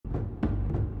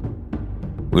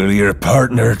Will your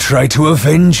partner try to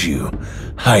avenge you?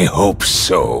 I hope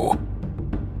so.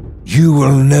 You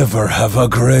will never have a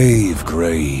grave,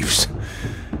 Graves.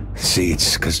 See,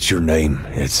 it's 'cause it's your name.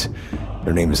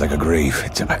 Your name is like a grave.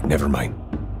 Never mind.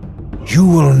 You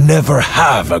will never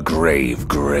have a grave,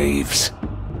 Graves.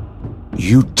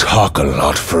 You talk a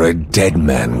lot for a dead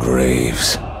man,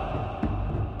 Graves.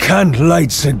 Can't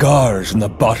light cigars in the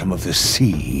bottom of the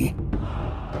sea.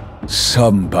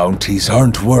 Some bounties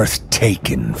aren't worth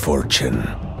taking, Fortune.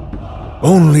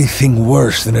 Only thing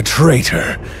worse than a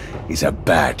traitor is a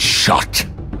bad shot.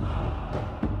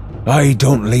 I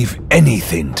don't leave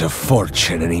anything to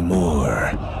Fortune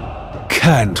anymore.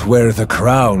 Can't wear the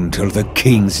crown till the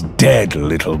king's dead,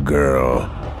 little girl.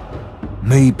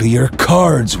 Maybe your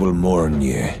cards will mourn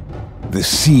you. The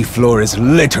seafloor is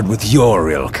littered with your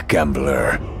ilk,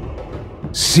 gambler.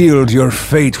 Sealed your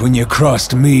fate when you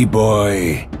crossed me,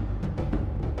 boy.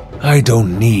 I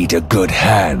don't need a good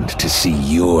hand to see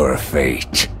your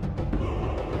fate.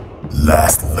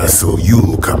 Last vessel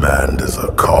you'll command is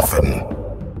a coffin.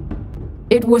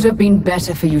 It would have been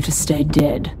better for you to stay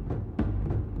dead.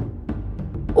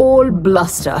 All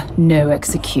bluster, no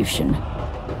execution.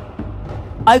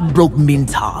 I've broke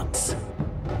men's hearts.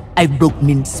 I've broke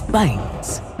men's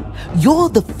spines. You're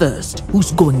the first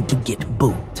who's going to get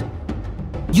boned.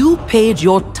 You paid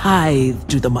your tithe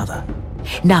to the mother.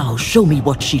 Now show me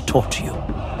what she taught you.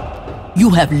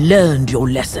 You have learned your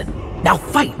lesson. Now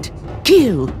fight,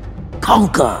 kill,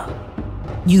 conquer.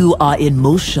 You are in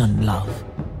motion, love.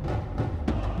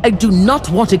 I do not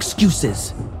want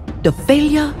excuses. The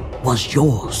failure was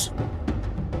yours.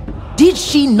 Did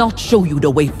she not show you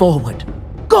the way forward?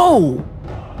 Go!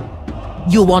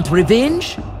 You want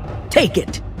revenge? Take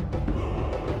it.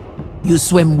 You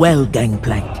swim well,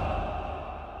 Gangplank.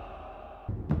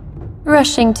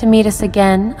 Rushing to meet us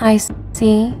again, I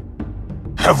see.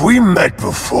 Have we met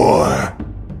before?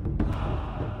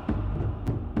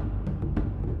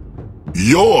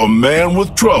 You're a man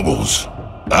with troubles.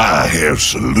 I have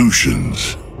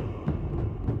solutions.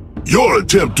 Your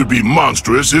attempt to be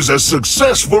monstrous is as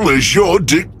successful as your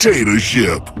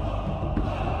dictatorship.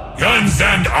 Guns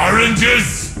and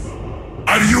oranges?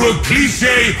 Are you a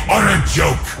cliché or a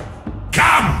joke?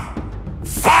 Come!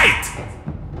 Fight!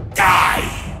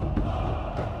 Die!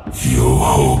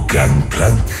 Yo-ho,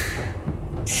 Gangplank.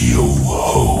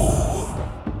 Yo-ho.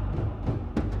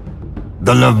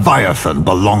 The Leviathan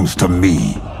belongs to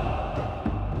me.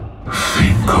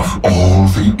 Think of all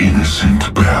the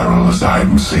innocent barrels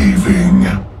I'm saving.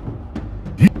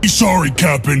 Sorry,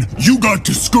 Captain. You got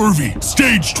to scurvy.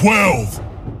 Stage 12.